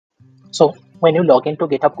So when you log into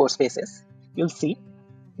GitHub Codespaces, you'll see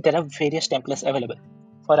there are various templates available.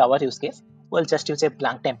 For our use case, we'll just use a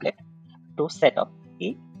blank template to set up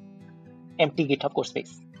a empty GitHub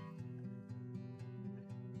Codespace.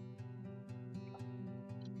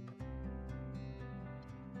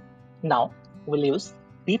 Now we'll use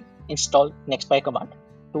pip install Nextpy command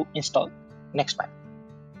to install Nextpy.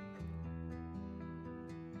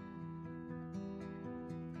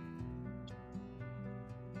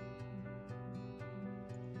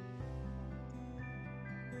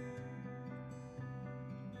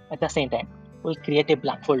 At the same time, we'll create a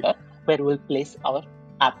blank folder where we'll place our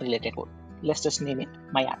app related code. Let's just name it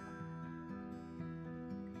my app.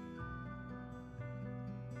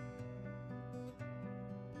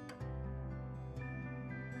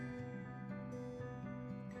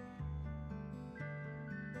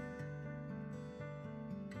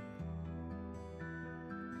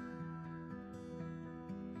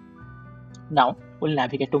 Now we'll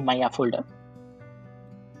navigate to my app folder.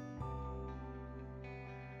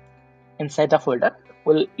 Inside the folder,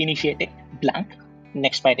 we'll initiate a blank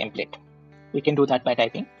Nextpy template. We can do that by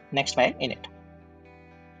typing Nextpy in it.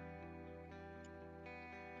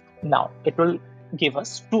 Now it will give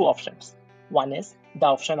us two options. One is the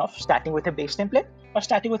option of starting with a base template or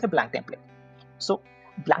starting with a blank template. So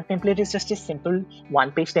blank template is just a simple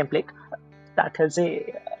one-page template that has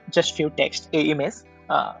a just few text, a image.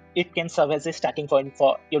 It can serve as a starting point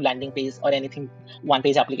for your landing page or anything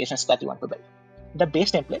one-page applications that you want to build. The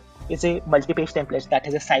base template is a multi-page template that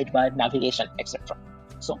has a sidebar, navigation, etc.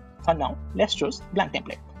 So for now, let's choose blank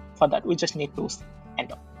template. For that, we just need to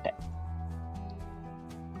enter type.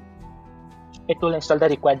 It will install the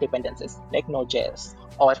required dependencies like Node.js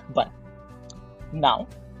or Bun. Now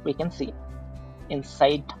we can see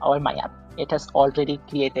inside our my app, it has already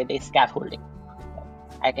created a scaffolding.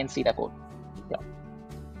 I can see the code. Yeah.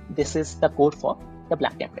 This is the code for the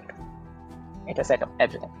blank template. It has set up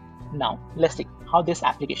everything. Now let's see how this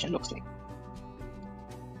application looks like.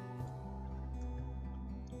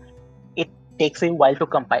 It takes a while to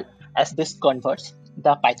compile as this converts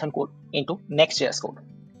the Python code into Next.js code.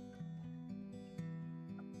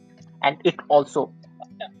 And it also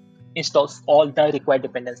installs all the required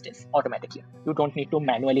dependencies automatically. You don't need to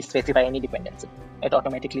manually specify any dependency. It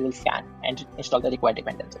automatically will scan and install the required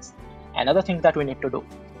dependencies. Another thing that we need to do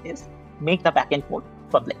is make the backend code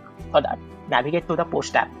public. For that, navigate to the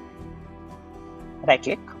Post tab, right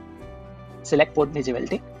click, select port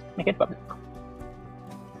visibility, make it public.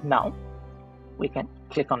 Now we can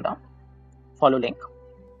click on the follow link.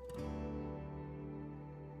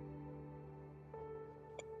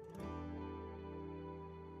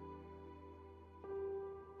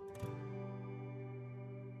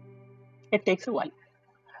 It takes a while.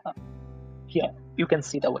 Here you can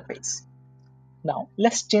see the web page. Now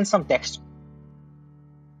let's change some text.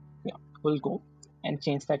 Yeah, we'll go and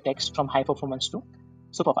change the text from high performance to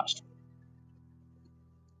super fast.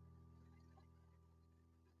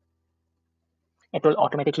 It will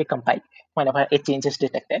automatically compile whenever a change is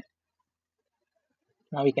detected.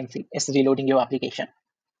 Now we can see it's reloading your application.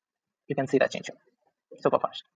 You can see the change super fast.